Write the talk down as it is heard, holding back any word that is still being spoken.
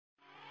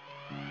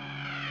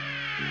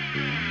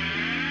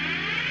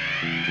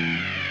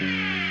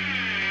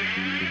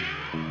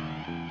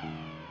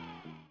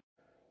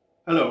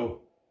Hello,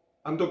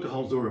 I'm Dr.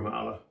 Hans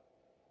Doormalen.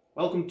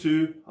 Welcome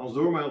to Hans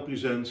Doormalen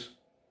Presents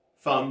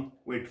Fun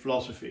with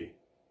Philosophy.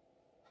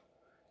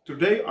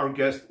 Today our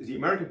guest is the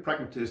American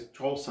pragmatist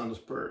Charles Sanders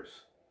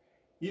Peirce.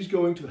 He's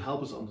going to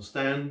help us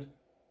understand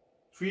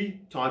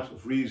three types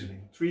of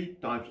reasoning, three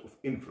types of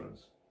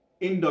inference: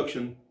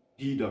 induction,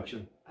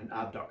 deduction and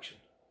abduction.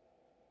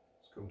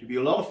 It's going to be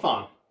a lot of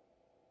fun.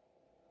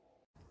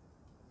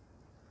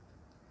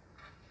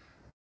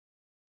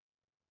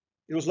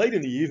 It was late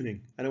in the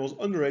evening and I was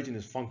underage in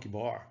this funky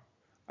bar.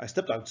 I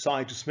stepped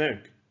outside to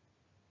smoke.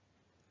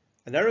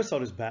 And there I saw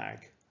this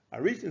bag. I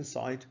reached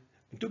inside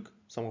and took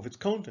some of its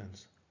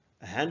contents,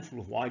 a handful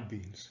of white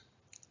beans.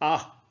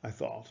 Ah, I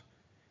thought,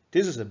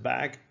 this is a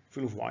bag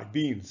full of white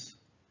beans.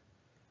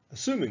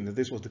 Assuming that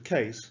this was the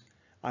case,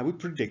 I would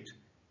predict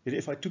that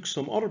if I took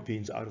some other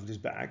beans out of this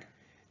bag,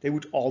 they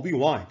would all be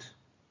white.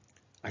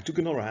 I took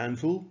another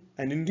handful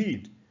and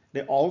indeed,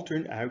 they all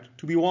turned out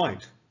to be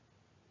white.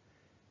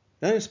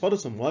 Then I spotted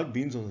some white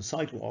beans on the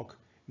sidewalk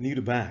near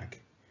the bag.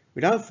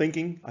 Without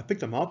thinking, I picked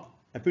them up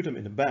and put them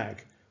in the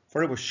bag,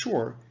 for I was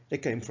sure they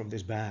came from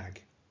this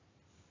bag.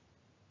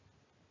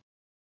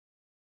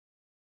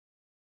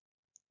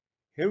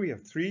 Here we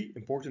have three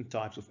important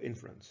types of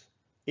inference: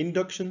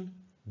 induction,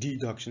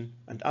 deduction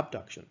and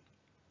abduction.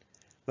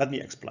 Let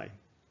me explain.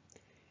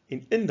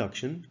 In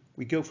induction,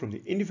 we go from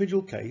the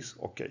individual case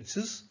or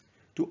cases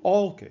to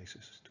all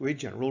cases, to a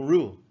general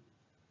rule.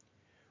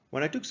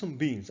 When I took some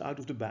beans out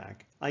of the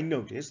bag, I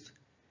noticed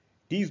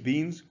these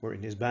beans were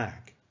in this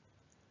bag.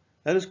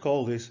 Let us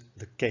call this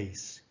the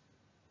case.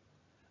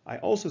 I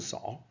also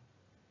saw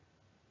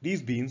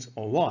these beans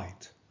are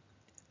white,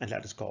 and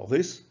let us call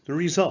this the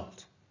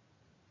result.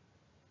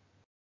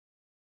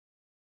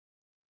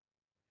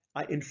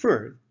 I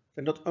inferred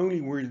that not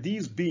only were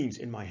these beans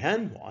in my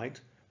hand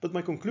white, but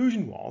my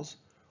conclusion was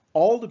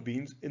all the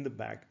beans in the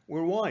bag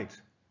were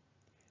white.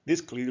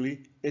 This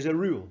clearly is a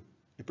rule.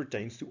 It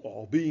pertains to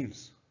all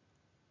beans.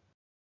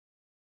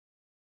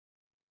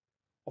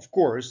 Of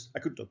course, I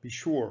could not be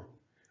sure.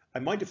 I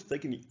might have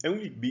taken the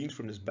only beans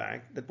from this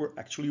bag that were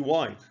actually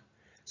white.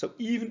 So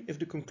even if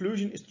the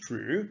conclusion is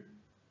true,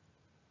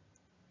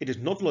 it is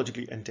not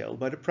logically entailed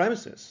by the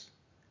premises.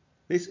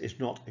 This is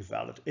not a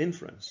valid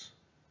inference.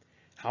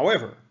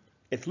 However,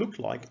 it looked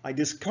like I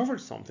discovered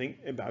something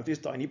about this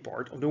tiny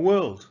part of the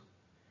world.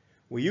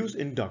 We use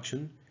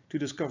induction to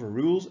discover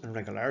rules and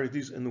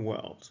regularities in the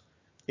world.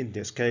 In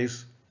this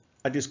case,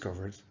 I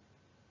discovered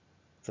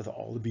that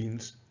all the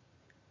beans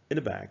in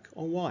the bag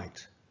are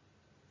white.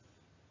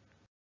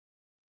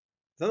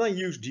 Then I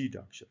used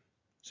deduction.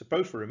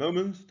 Suppose for a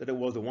moment that I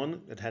was the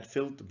one that had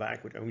filled the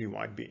bag with only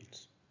white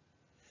beans.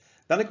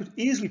 Then I could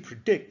easily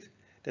predict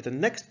that the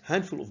next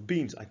handful of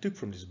beans I took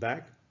from this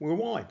bag were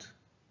white.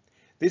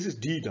 This is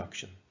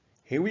deduction.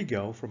 Here we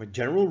go from a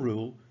general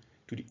rule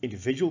to the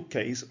individual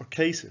case or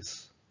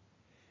cases.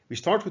 We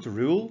start with the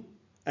rule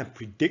and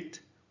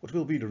predict what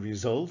will be the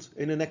result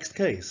in the next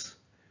case.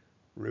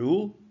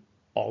 Rule: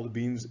 all the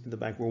beans in the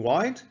bag were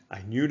white.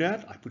 I knew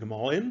that. I put them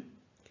all in.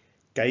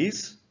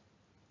 Case: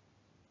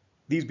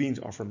 these beans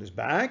are from this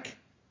bag.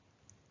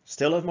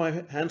 Still have my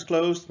hands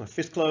closed, my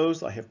fist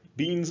closed. I have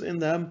beans in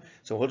them.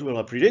 So what will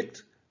I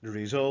predict? The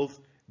result: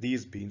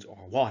 these beans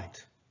are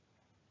white.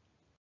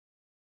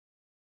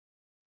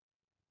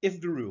 If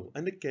the rule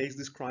and the case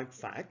describe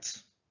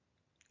facts,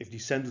 if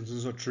these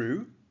sentences are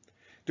true,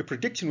 the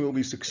prediction will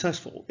be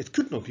successful. It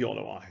could not be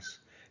otherwise.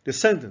 The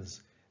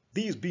sentence,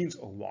 these beans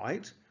are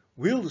white,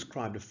 will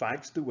describe the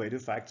facts the way the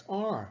facts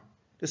are.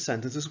 The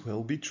sentences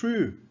will be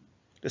true.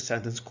 The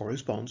sentence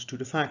corresponds to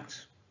the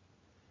facts.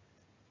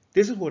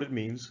 This is what it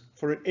means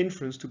for an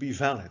inference to be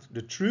valid.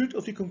 The truth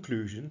of the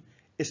conclusion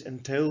is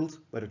entailed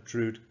by the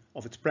truth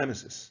of its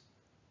premises.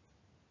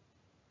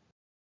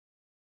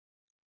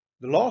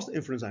 The last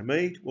inference I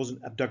made was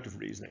an abductive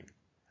reasoning.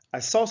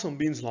 I saw some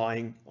beans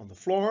lying on the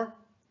floor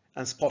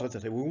and spotted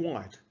that they were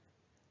white,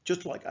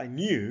 just like I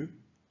knew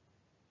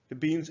the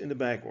beans in the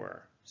bag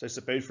were. So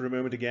suppose for a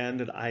moment again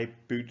that I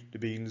put the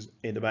beans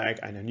in the bag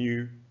and I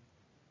knew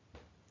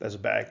there's a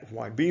bag of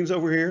white beans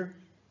over here.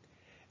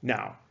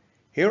 Now,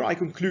 here I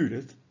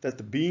concluded that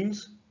the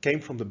beans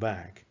came from the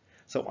bag.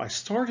 So I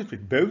started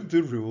with both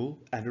the rule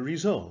and the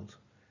result.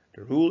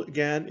 The rule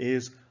again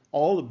is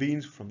all the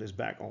beans from this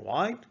bag are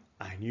white.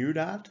 I knew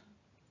that.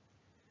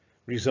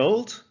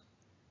 Result: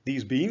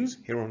 these beans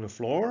here on the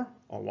floor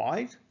are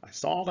white. I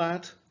saw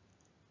that.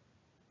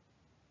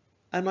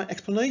 And my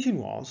explanation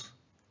was,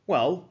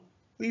 well,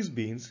 these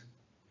beans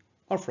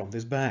are from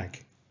this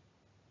bag.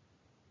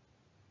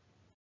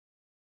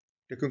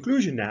 The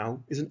conclusion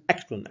now is an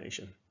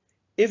explanation.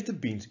 If the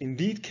beans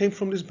indeed came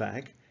from this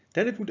bag,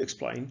 then it would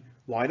explain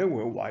why there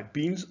were white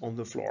beans on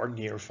the floor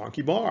near a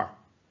funky bar.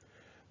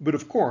 But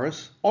of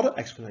course, other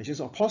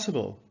explanations are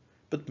possible,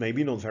 but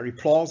maybe not very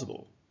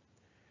plausible.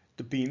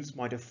 The beans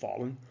might have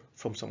fallen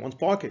from someone's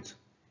pocket.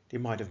 They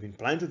might have been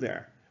planted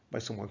there by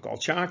someone called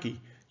Sharky,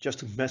 just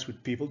to mess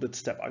with people that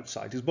step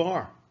outside his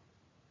bar.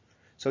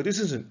 So this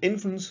is an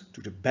inference to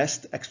the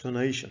best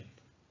explanation.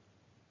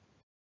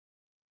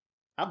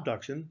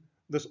 Abduction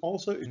thus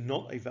also is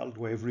not a valid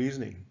way of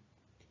reasoning.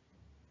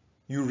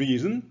 You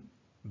reason,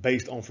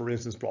 based on for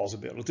instance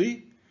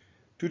plausibility,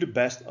 to the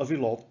best of a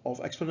lot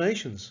of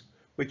explanations,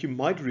 but you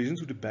might reason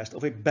to the best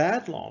of a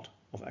bad lot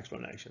of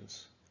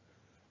explanations.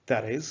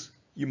 That is,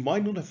 you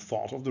might not have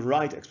thought of the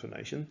right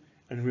explanation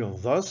and will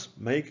thus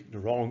make the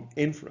wrong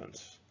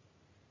inference.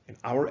 In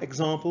our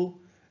example,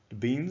 the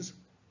beans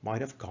might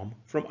have come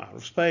from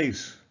outer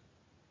space.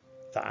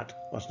 That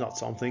was not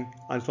something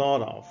I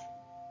thought of.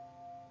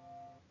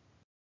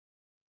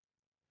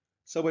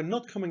 So by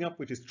not coming up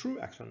with this true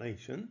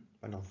explanation,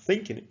 by not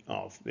thinking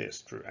of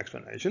this true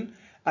explanation,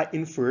 I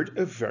inferred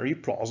a very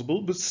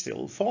plausible but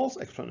still false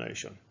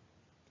explanation.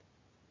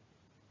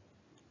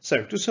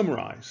 So to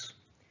summarize,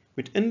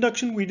 with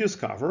induction we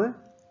discover,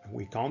 and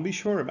we can't be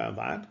sure about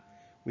that.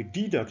 With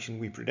deduction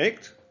we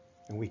predict,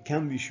 and we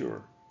can be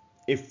sure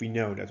if we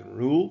know that the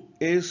rule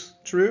is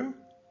true.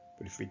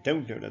 But if we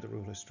don't know that the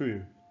rule is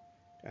true,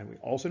 then we're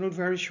also not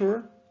very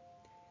sure.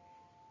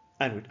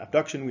 And with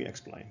abduction we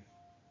explain,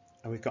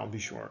 and we can't be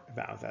sure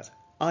about that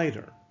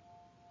either.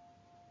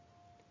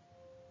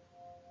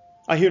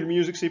 I hear the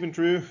music seeping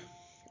through.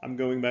 I'm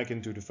going back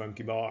into the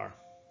funky bar.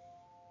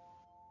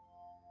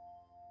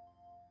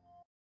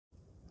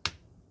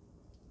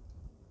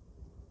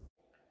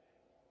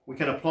 We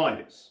can apply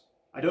this.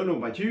 I don't know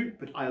about you,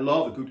 but I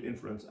love a good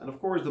inference. And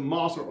of course, the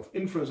master of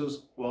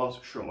inferences was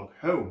Sherlock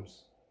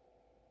Holmes.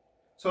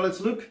 So let's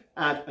look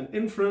at an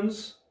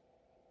inference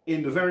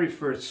in the very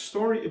first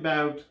story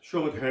about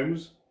Sherlock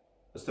Holmes,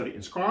 A Study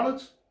in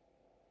Scarlet,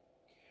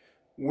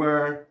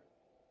 where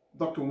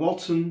Dr.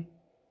 Watson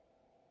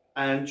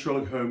and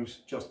Sherlock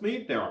Holmes just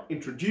meet. They are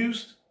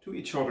introduced to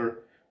each other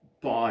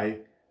by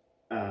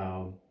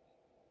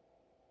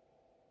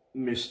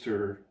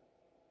Mr.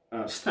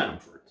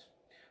 Stamford.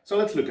 So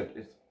let's look at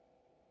it.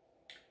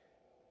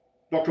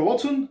 Dr.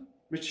 Watson,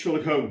 Mr.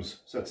 Sherlock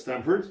Holmes, said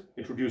Stamford,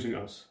 introducing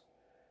us.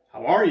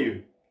 How are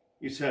you?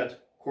 He said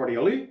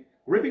cordially,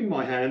 gripping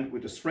my hand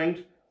with a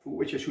strength for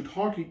which I should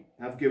hardly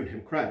have given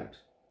him credit.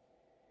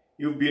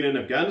 You've been in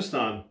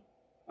Afghanistan,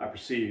 I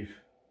perceive.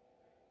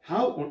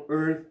 How on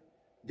earth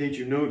did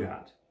you know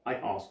that? I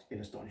asked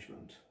in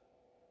astonishment.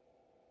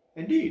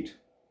 Indeed.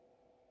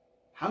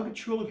 How did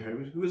Sherlock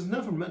Holmes, who has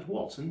never met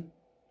Watson,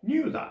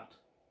 knew that?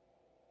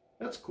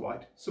 That's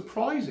quite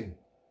surprising.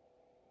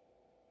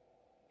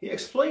 He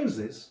explains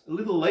this a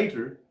little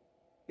later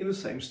in the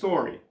same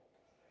story.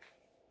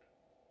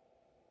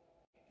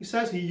 He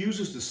says he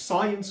uses the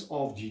science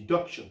of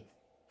deduction.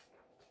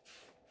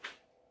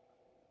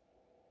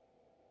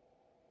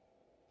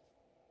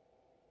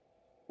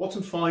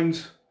 Watson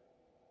finds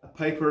a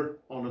paper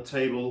on a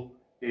table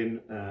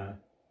in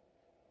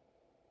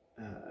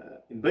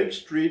Baker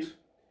Street,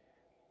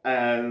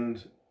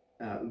 and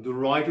the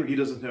writer, he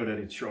doesn't know that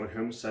it's Sherlock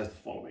Holmes, says the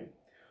following.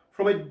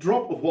 From a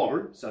drop of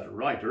water, said the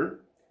writer,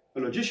 a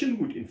logician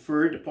would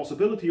infer the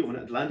possibility of an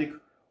Atlantic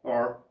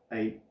or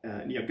a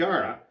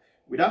Niagara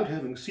without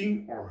having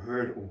seen or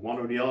heard of one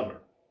or the other.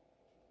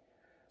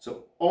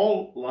 So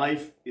all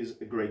life is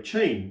a great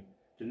chain,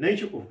 the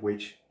nature of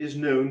which is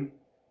known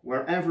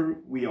wherever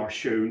we are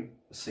shown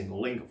a single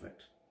link of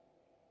it.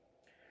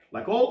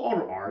 Like all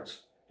other arts,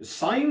 the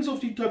science of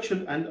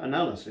deduction and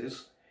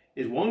analysis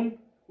is one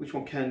which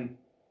can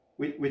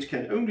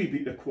only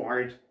be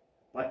acquired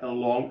by a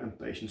long and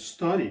patient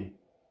study,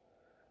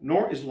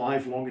 nor is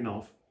life long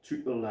enough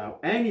to allow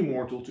any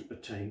mortal to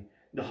attain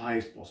the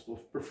highest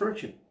possible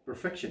perfection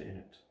in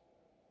it.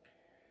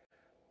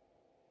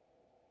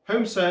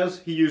 Holmes says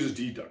he uses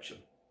deduction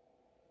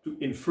to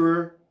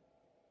infer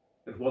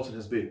that Watson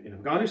has been in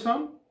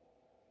Afghanistan,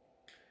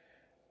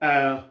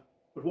 but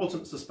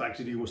Watson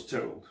suspected he was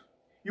told.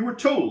 You were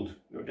told,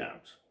 no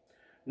doubt.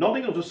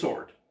 Nothing of the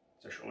sort,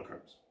 says Sherlock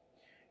Holmes.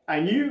 I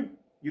knew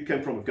you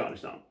came from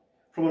Afghanistan.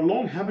 From a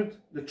long habit,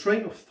 the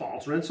train of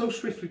thoughts ran so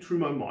swiftly through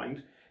my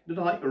mind that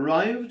I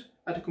arrived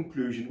at a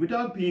conclusion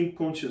without being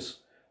conscious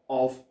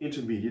of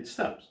intermediate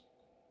steps.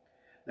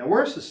 There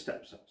were such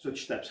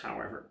steps,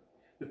 however.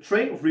 The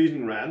train of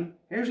reasoning ran,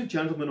 here's a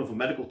gentleman of a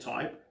medical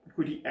type, but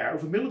with the air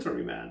of a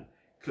military man,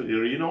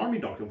 clearly an army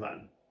doctor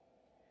then.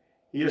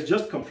 He has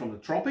just come from the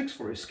tropics,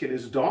 for his skin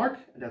is dark,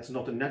 and that's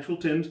not the natural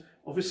tint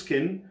of his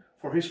skin,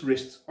 for his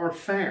wrists are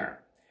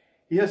fair.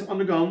 He has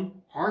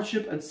undergone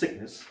hardship and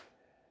sickness,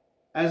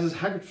 as his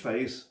haggard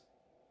face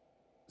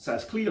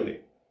says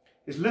clearly.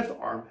 His left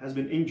arm has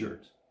been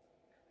injured.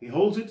 He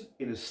holds it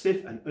in a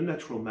stiff and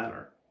unnatural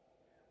manner.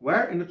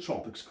 Where in the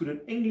tropics could an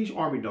English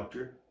army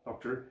doctor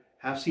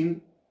have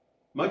seen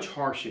much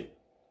hardship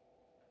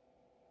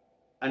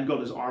and got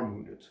his arm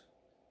wounded?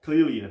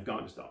 Clearly in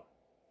Afghanistan.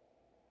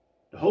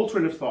 The whole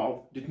train of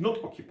thought did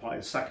not occupy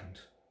a second.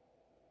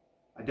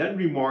 I then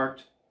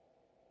remarked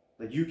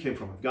that you came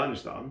from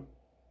Afghanistan,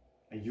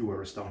 and you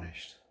were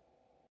astonished.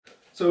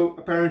 So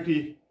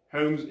apparently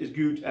Holmes is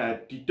good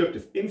at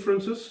deductive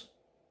inferences,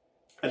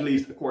 at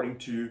least according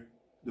to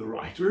the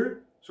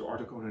writer, Sir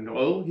Arthur Conan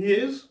Doyle he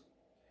is.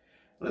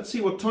 Let's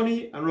see what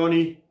Tony and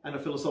Ronnie and a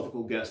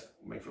philosophical guest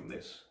make from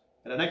this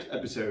in the next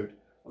episode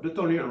of the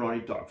Tony and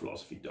Ronnie Talk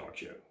Philosophy Talk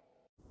Show.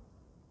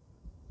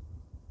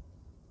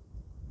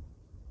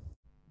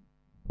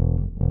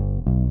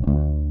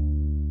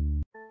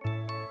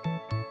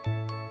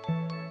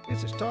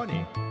 This is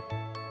Tony.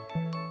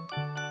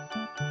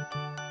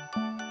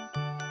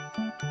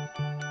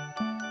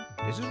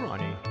 This is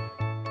Ronnie.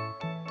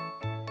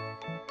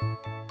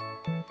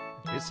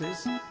 This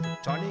is the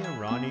Tony and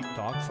Ronnie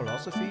Talk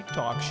Philosophy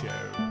Talk Show.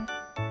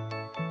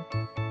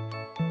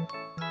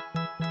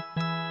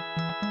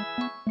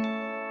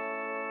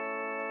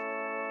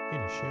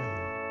 In a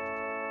show.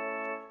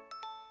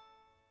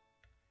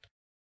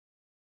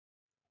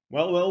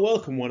 Well,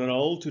 welcome one and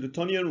all to the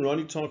Tony and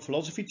Ronnie Talk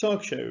Philosophy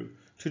Talk Show.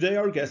 Today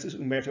our guest is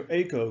Umberto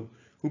Eco,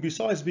 who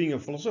besides being a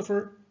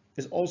philosopher,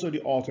 is also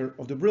the author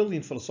of the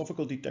brilliant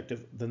philosophical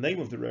detective The Name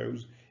of the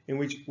Rose, in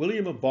which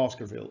William of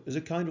Baskerville is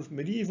a kind of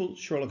medieval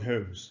Sherlock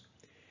Holmes.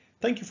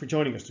 Thank you for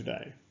joining us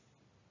today.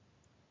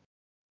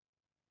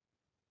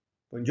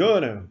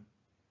 Buongiorno.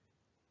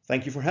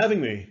 Thank you for having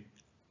me.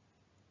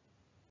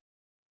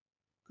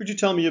 Could you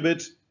tell me a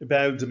bit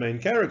about the main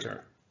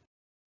character?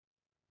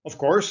 Of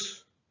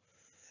course.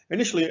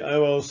 Initially I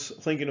was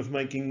thinking of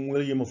making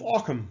William of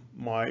Ockham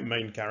my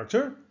main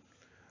character,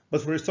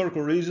 but for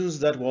historical reasons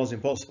that was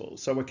impossible,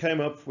 so I came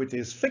up with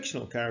this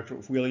fictional character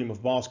of William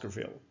of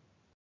Baskerville.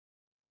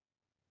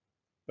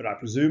 But I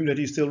presume that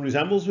he still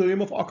resembles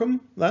William of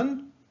Ockham,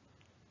 then?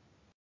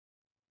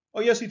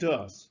 Oh yes, he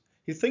does.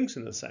 He thinks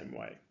in the same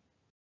way.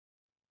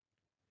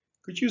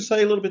 Could you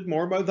say a little bit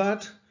more about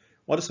that?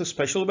 What is so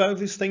special about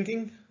his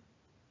thinking?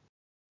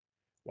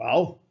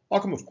 Well,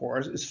 Ockham, of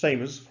course, is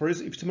famous for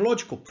his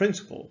epistemological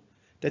principle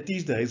that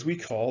these days we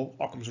call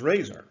Occam's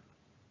razor.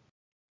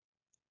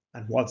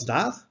 And what's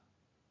that?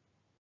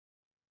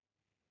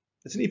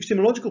 It's an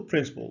epistemological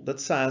principle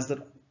that says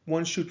that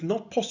one should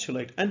not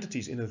postulate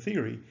entities in a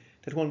theory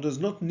that one does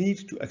not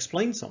need to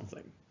explain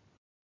something.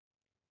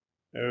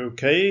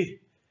 Okay,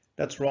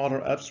 that's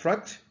rather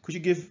abstract. Could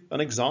you give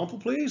an example,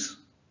 please?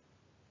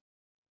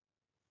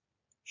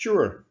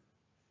 Sure.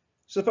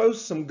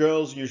 Suppose some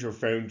girls use your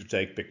phone to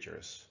take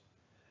pictures,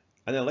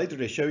 and then later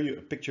they show you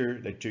a picture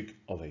they took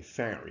of a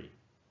fairy.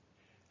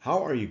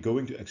 How are you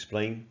going to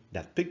explain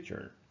that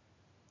picture?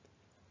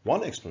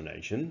 One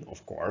explanation,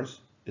 of course,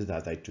 is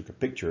that they took a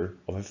picture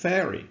of a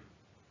fairy.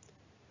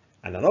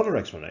 And another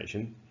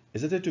explanation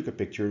is that they took a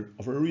picture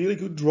of a really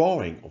good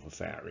drawing of a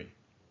fairy.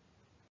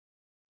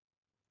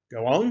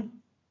 Go on.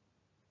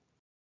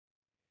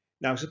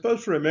 Now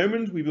suppose for a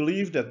moment we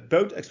believe that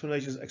both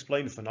explanations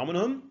explain the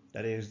phenomenon,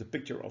 that is the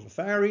picture of a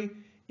fairy,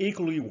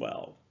 equally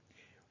well.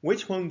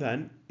 Which one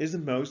then is the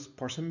most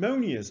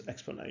parsimonious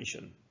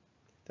explanation?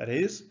 That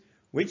is,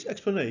 which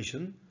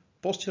explanation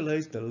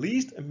postulates the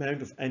least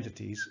amount of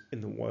entities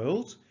in the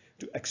world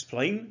to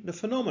explain the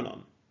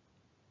phenomenon?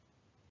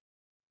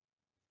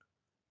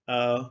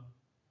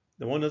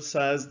 The one that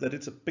says that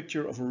it's a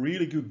picture of a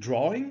really good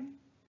drawing?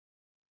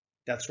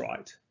 That's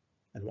right.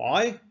 And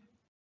why?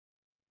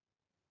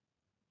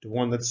 The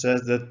one that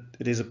says that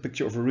it is a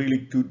picture of a really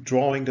good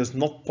drawing does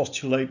not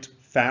postulate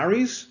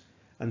fairies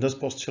and thus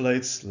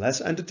postulates less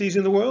entities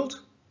in the world?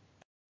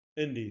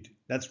 Indeed,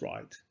 that's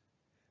right.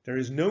 There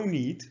is no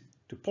need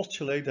to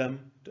postulate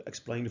them to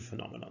explain the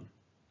phenomenon.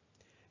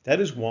 That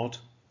is what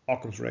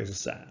Occam's razor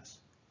says.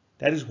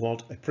 That is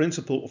what a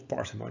principle of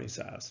parsimony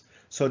says.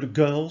 So the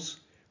girls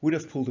would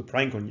have pulled a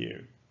prank on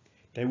you.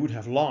 They would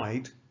have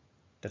lied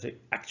that they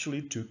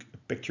actually took a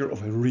picture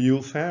of a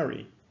real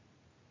fairy.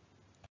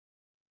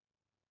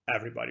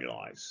 Everybody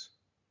lies.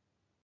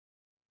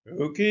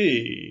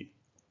 Okay.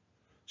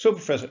 So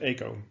Professor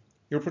Eco,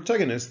 your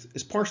protagonist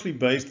is partially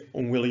based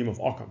on William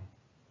of Ockham,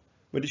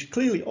 but is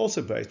clearly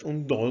also based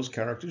on Doyle's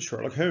character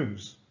Sherlock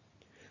Holmes.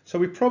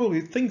 So he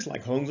probably thinks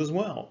like Holmes as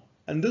well,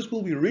 and this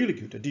will be really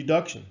good at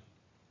deduction.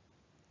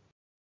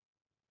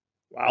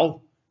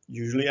 Well,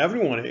 usually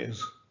everyone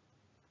is.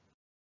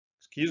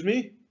 Excuse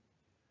me?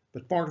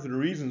 But part of the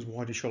reasons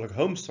why the Sherlock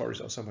Holmes stories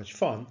are so much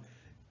fun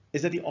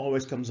is that he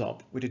always comes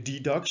up with a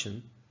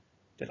deduction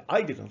that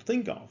I did not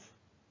think of.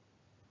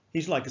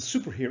 He's like a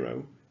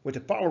superhero with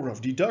the power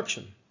of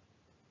deduction.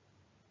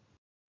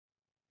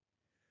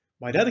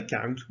 By that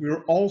account, we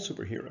are all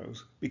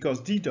superheroes,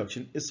 because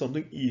deduction is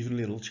something even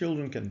little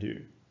children can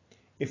do.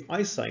 If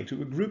I say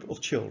to a group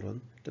of children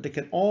that they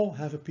can all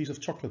have a piece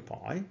of chocolate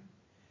pie,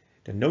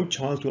 then no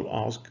child will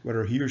ask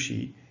whether he or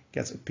she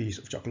gets a piece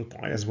of chocolate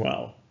pie as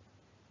well.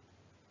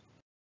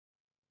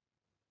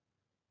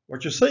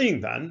 What you're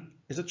saying then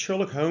is that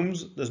Sherlock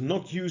Holmes does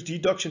not use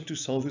deduction to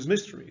solve his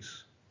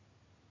mysteries.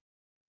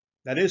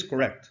 That is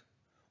correct.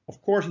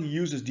 Of course he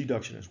uses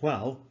deduction as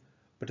well,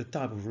 but the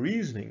type of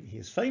reasoning he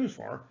is famous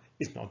for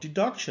is not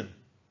deduction.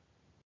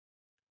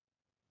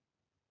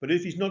 But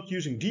if he's not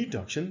using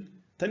deduction,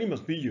 then he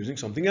must be using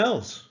something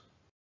else.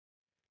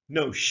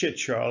 No shit,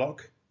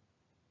 Sherlock.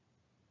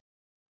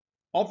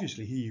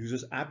 Obviously he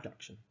uses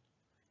abduction.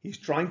 He's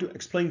trying to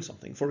explain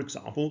something, for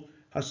example,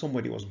 how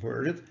somebody was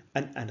murdered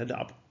and ended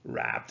up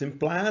wrapped in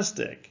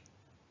plastic.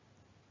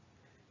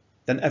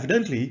 then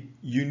evidently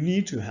you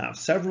need to have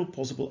several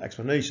possible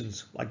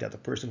explanations, like that the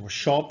person was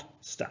shot,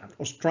 stabbed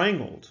or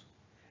strangled,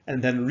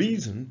 and then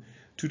reason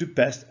to the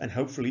best and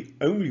hopefully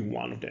only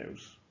one of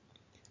those.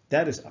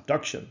 That is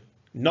abduction,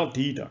 not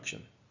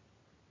deduction.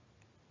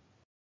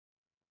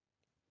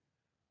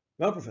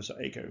 Well, Professor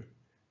Ako,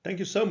 thank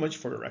you so much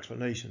for your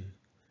explanation.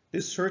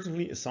 This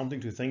certainly is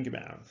something to think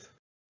about.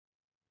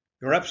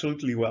 You're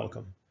absolutely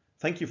welcome.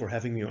 Thank you for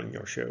having me on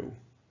your show.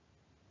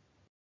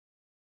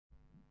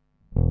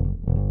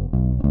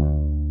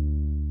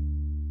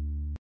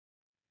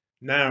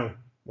 Now,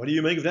 what do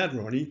you make of that,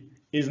 Ronnie?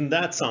 Isn't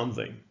that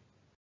something?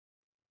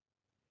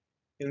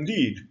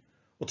 Indeed,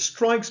 what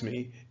strikes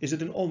me is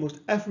that in almost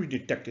every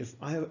detective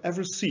I have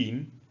ever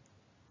seen,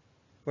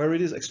 where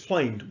it is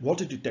explained what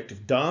the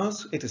detective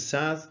does, it is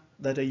said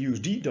that they use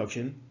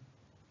deduction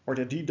or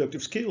their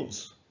deductive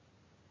skills.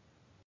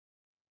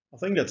 I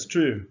think that's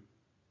true.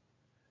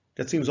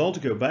 That seems all to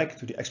go back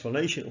to the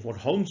explanation of what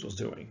Holmes was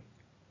doing.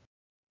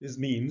 This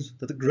means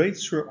that the great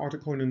Sir Arthur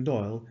Conan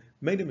Doyle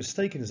made a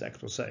mistake in his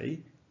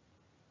exposé,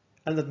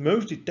 and that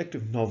most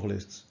detective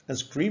novelists and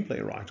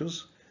screenplay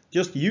writers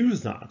just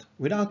use that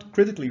without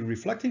critically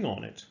reflecting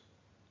on it.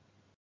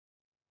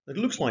 It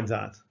looks like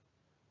that,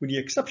 with the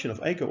exception of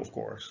Ako, of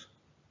course.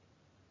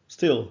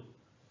 Still,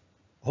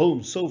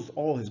 Holmes solved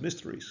all his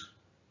mysteries.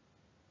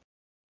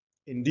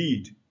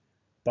 Indeed,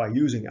 by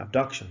using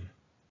abduction.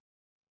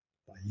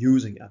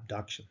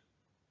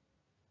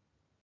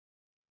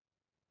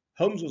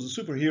 Holmes was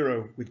a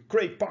superhero with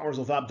great powers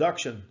of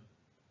abduction.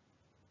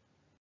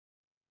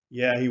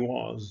 Yeah, he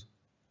was.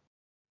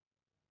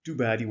 Too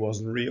bad he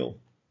wasn't real.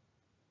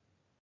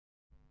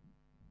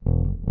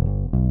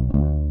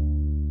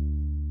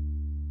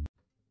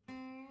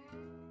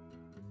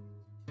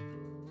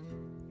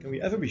 Can we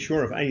ever be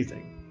sure of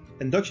anything?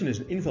 Induction is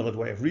an invalid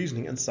way of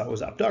reasoning, and so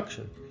is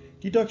abduction.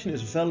 Deduction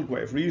is a valid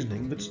way of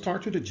reasoning, but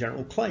starts with a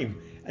general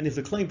claim, and if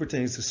the claim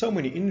pertains to so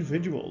many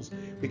individuals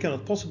we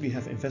cannot possibly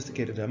have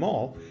investigated them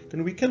all,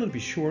 then we cannot be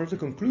sure of the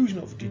conclusion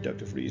of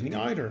deductive reasoning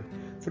either,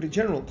 for the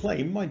general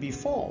claim might be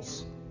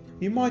false.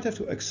 We might have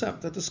to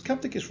accept that the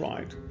skeptic is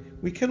right.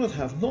 We cannot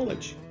have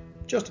knowledge,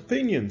 just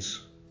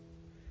opinions.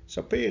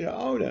 Sapere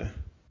aude.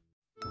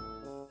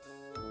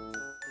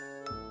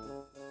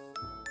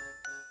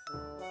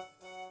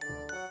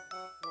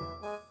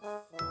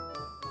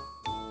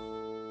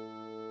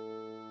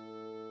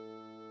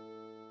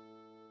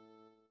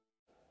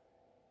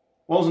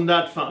 Wasn't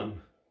that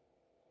fun?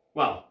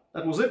 Well,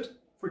 that was it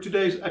for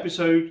today's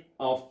episode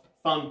of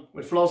Fun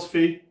with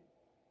Philosophy.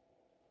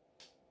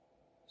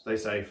 Stay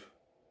safe.